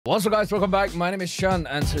What's up, guys? Welcome back. My name is Shun,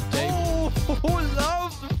 and today... Oh,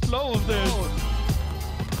 love the flow of this.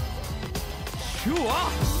 Sure.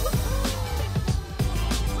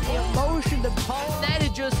 The emotion, the power, then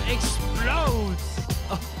it just explodes.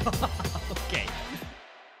 Okay.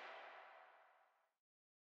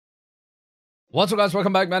 What's up, guys?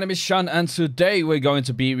 Welcome back. My name is Shun, and today we're going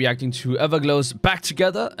to be reacting to EVERGLOW's Back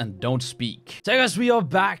Together and Don't Speak. So, guys, we are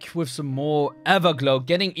back with some more EVERGLOW,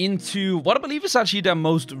 getting into what I believe is actually their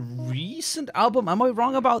most recent album. Am I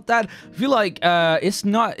wrong about that? I feel like it's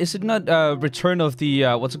not. Is it not Return of the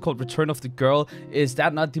what's it called? Return of the Girl? Is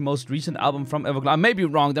that not the most recent album from EVERGLOW? I may be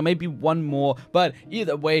wrong. There may be one more, but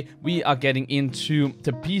either way, we are getting into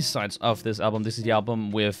the B-sides of this album. This is the album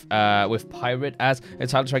with Pirate as a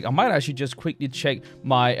title track. I might actually just quickly check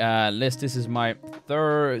my list. This is my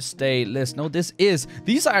Thursday list. No,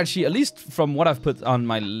 these are actually, at least from what I've put on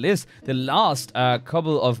my list, the last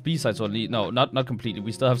couple of B-sides only. No, not completely.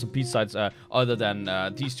 We still have some B-sides other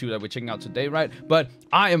than these two that we're checking out today, right? But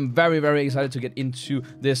I am very, very excited to get into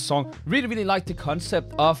this song. Really, really like the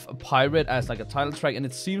concept of Pirate as like a title track, and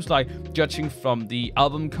it seems like, judging from the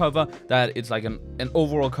album cover, that it's like an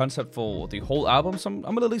overall concept for the whole album. So I'm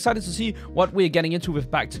a little excited to see what we're getting into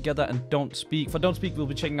with Back Together and Don't Speak. For Don't Speak, we'll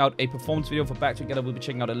be checking out a performance video. For Back Together, we'll be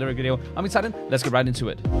checking out a lyric video. I'm excited. Let's get right into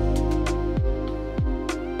it.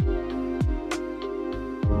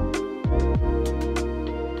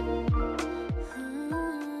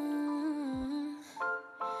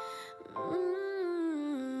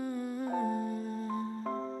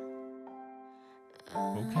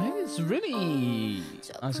 Okay, it's really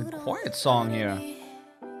nice and quiet song here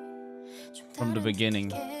from the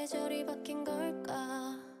beginning.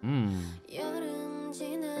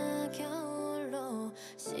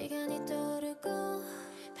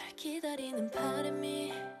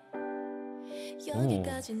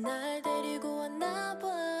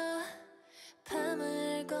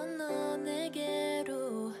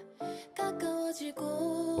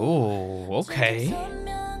 Oh, okay.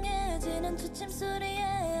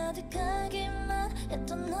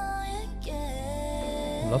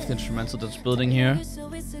 Love the instrumental that's building here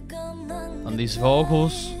on these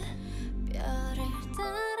vocals.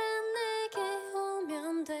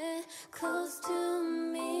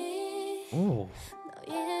 Oh.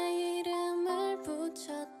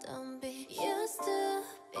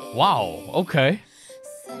 Wow, okay.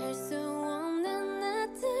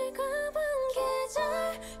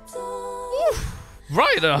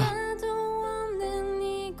 Right.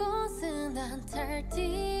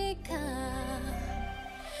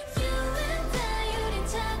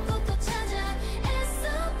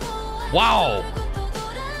 Wow.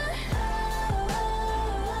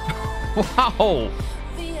 Wow.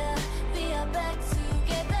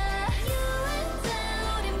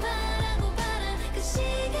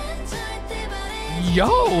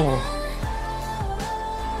 Yo.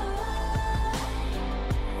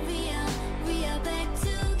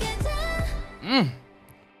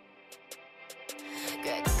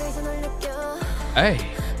 Hey.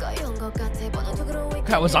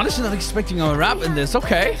 Okay, I was honestly not expecting a rap in this.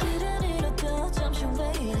 Okay.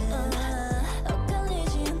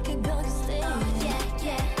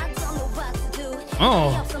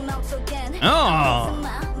 Oh. Oh.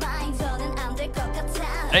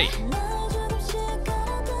 Hey.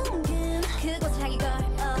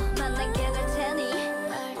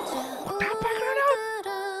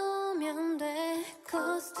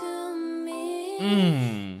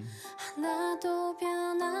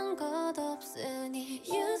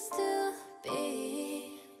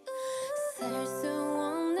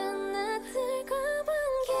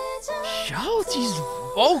 Yo, these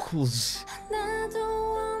vocals.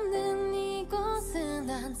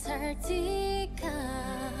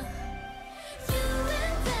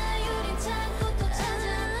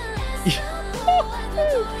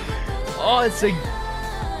 Oh, it's like,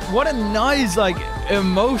 what a nice like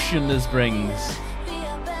emotion this brings.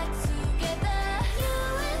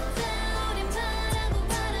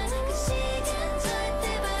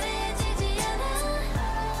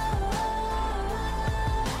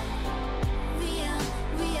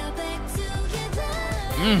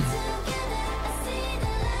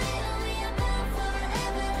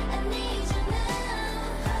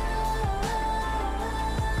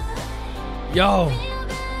 Yo.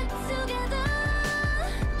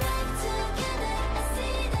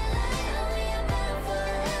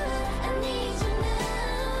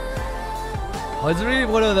 Oh, it's really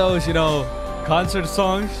one of those, you know, concert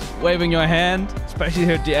songs, waving your hand, especially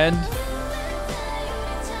here at the end.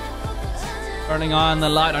 Turning on the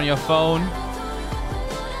light on your phone.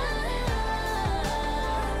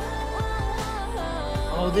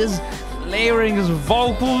 Oh, this layering his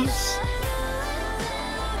vocals.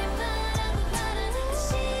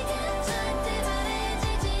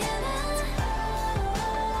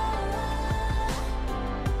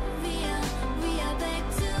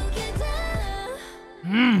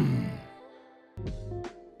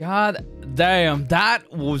 God damn,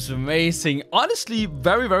 that was amazing. Honestly,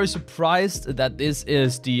 very, very surprised that this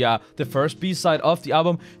is the first B-side of the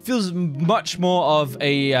album. Feels much more of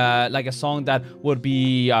a like a song that would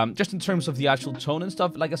be just in terms of the actual tone and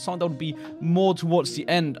stuff, like a song that would be more towards the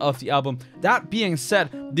end of the album. That being said,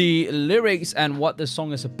 the lyrics and what the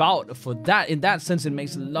song is about, for that, in that sense, it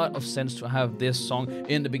makes a lot of sense to have this song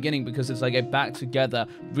in the beginning, because it's like a back together.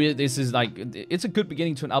 Really, this is like, it's a good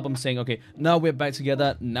beginning to an album, saying, okay, now we're back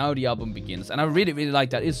together, now the album begins. And I really, really like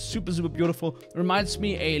that. It's super, super beautiful. Reminds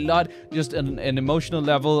me a lot, just an emotional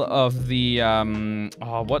level, of the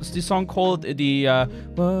what's the song called?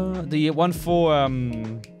 The one for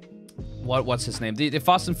what's his name? The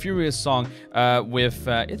Fast and Furious song with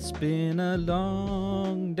It's Been a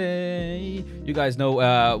Long Day. You guys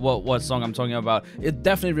know what song I'm talking about. It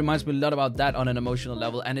definitely reminds me a lot about that on an emotional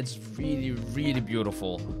level, and it's really, really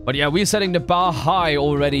beautiful. But yeah, we're setting the bar high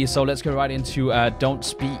already, so let's get right into Don't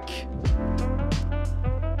Speak.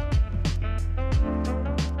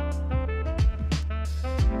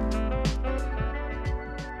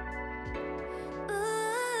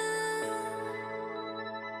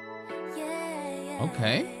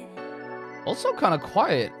 Okay. Also kind of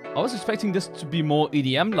quiet. I was expecting this to be more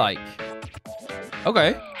EDM-like.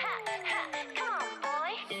 Okay.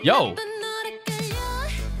 Yo.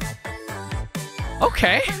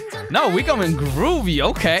 Okay. No, we going groovy.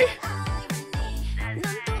 Okay.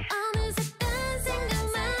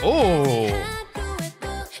 Oh.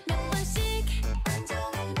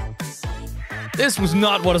 This was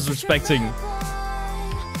not what I was expecting.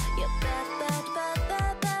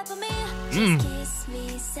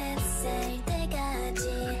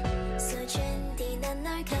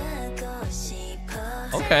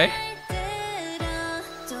 Okay.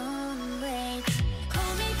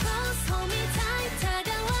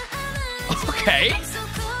 Okay.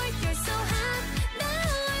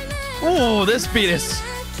 Oh, this beat is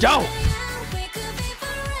dope.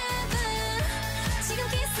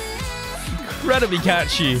 Incredibly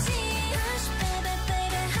catchy.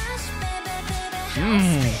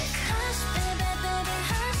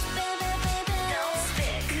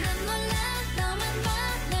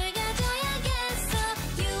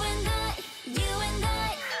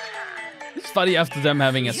 It's funny after them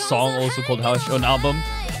having a song also called Hush on album.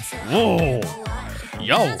 Whoa.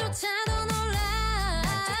 Yo.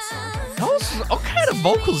 That was okay, the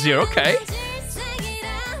vocals here, okay.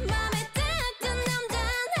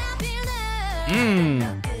 Ooh.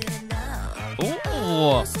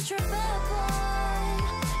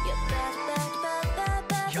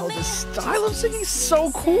 Yo, the style of singing is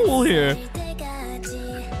so cool here.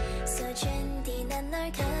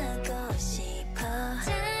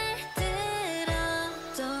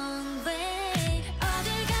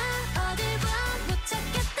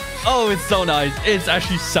 Oh, it's so nice. It's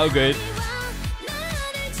actually so good.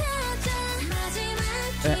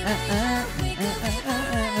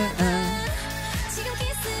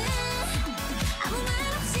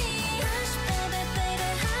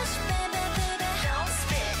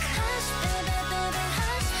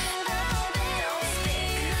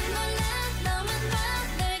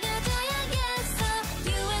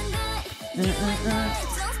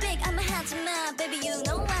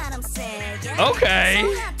 Okay.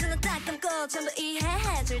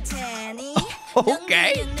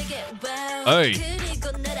 Okay. Hey.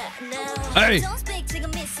 Hey.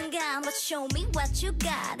 Show me what you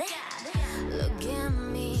got. Look at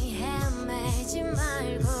me, 헤매지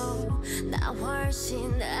말고 나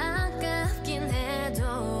훨씬 아깝긴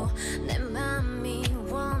해도 내 맘이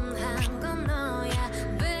원한 건 너야,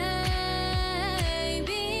 baby.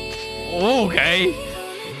 Okay.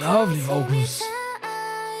 Lovely vocals.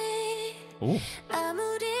 Ooh.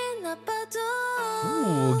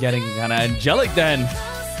 Ooh, getting kind of angelic then.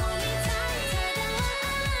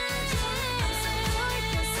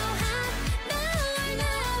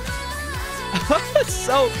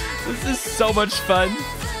 This is so much fun.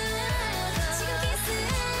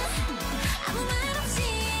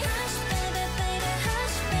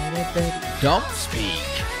 Don't speak.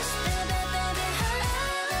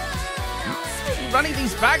 Running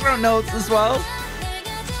these background notes as well.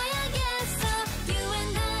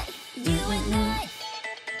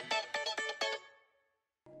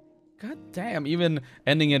 God damn, even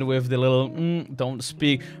ending it with the little don't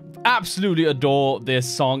speak. Absolutely adore this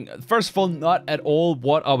song. First of all, not at all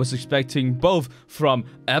what I was expecting, both from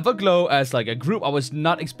EVERGLOW as like a group. I was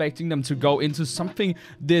not expecting them to go into something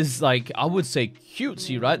this, like, I would say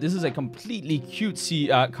cutesy, right? This is a completely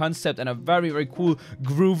cutesy concept and a very, very cool,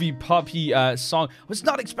 groovy, poppy song. I was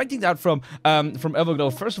not expecting that from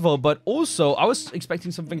EVERGLOW, first of all, but also I was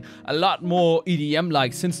expecting something a lot more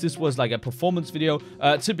EDM-like, since this was like a performance video.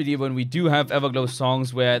 Typically, when we do have EVERGLOW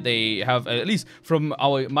songs where they have, at least from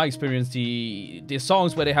my experience, the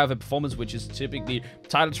songs where they have a performance, which is typically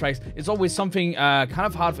title tracks, it's always something kind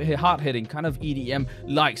of hard-hitting, kind of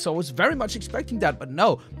EDM-like. So I was very much expecting that, but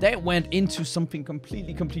no, they went into something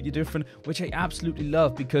completely different, which I absolutely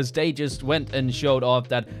love, because they just went and showed off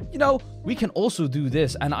that, you know, we can also do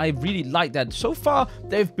this, and I really like that. So far,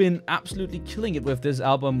 they've been absolutely killing it with this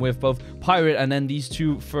album, with both Pirate and then these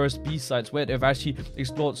two first B-sides, where they've actually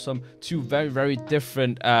explored some two very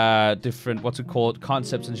different what's it called,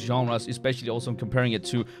 concepts and genres, especially also comparing it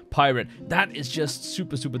to Pirate. That is just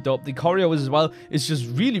super dope. The choreo as well is just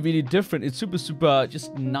really different. It's super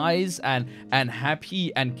just nice and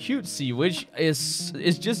happy and cutesy, which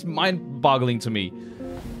is just mind-boggling to me.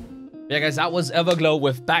 Yeah, guys, that was EVERGLOW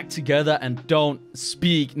with Back Together and Don't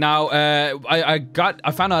Speak. Now,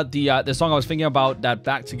 I found out the song I was thinking about that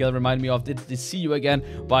Back Together reminded me of, the See You Again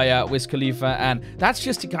by Wiz Khalifa, and that's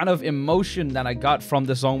just the kind of emotion that I got from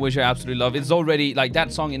the song, which I absolutely love. It's already, like,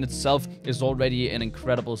 that song in itself is already an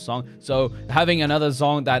incredible song, so having another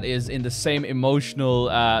song that is in the same emotional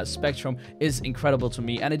spectrum is incredible to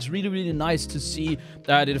me, and it's really nice to see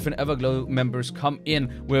the different EVERGLOW members come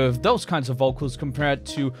in with those kinds of vocals compared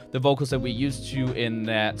to the vocals that we used to in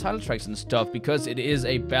title tracks and stuff, because it is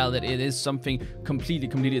a ballad. It is something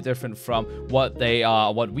completely different from what we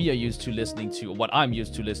are used to listening to, what I'm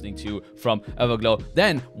used to listening to from EVERGLOW.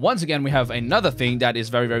 Then once again we have another thing that is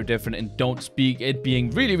very different in Don't Speak, it being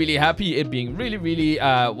really happy, it being really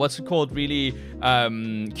what's it called, really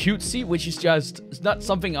cutesy, which is just not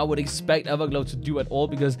something I would expect EVERGLOW to do at all,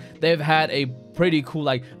 because they've had a pretty cool,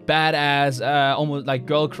 like, badass, almost like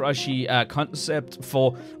girl crushy concept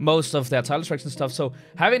for most of their title tracks and stuff. So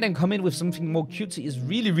having them come in with something more cutesy is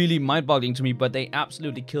really mind-boggling to me, but they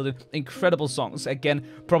absolutely killed it. Incredible songs. Again,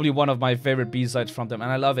 probably one of my favorite B-sides from them, and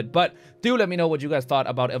I love it. But do let me know what you guys thought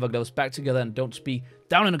about EVERGLOW's Back Together and Don't Speak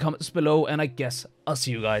down in the comments below, and I guess I'll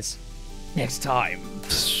see you guys next time.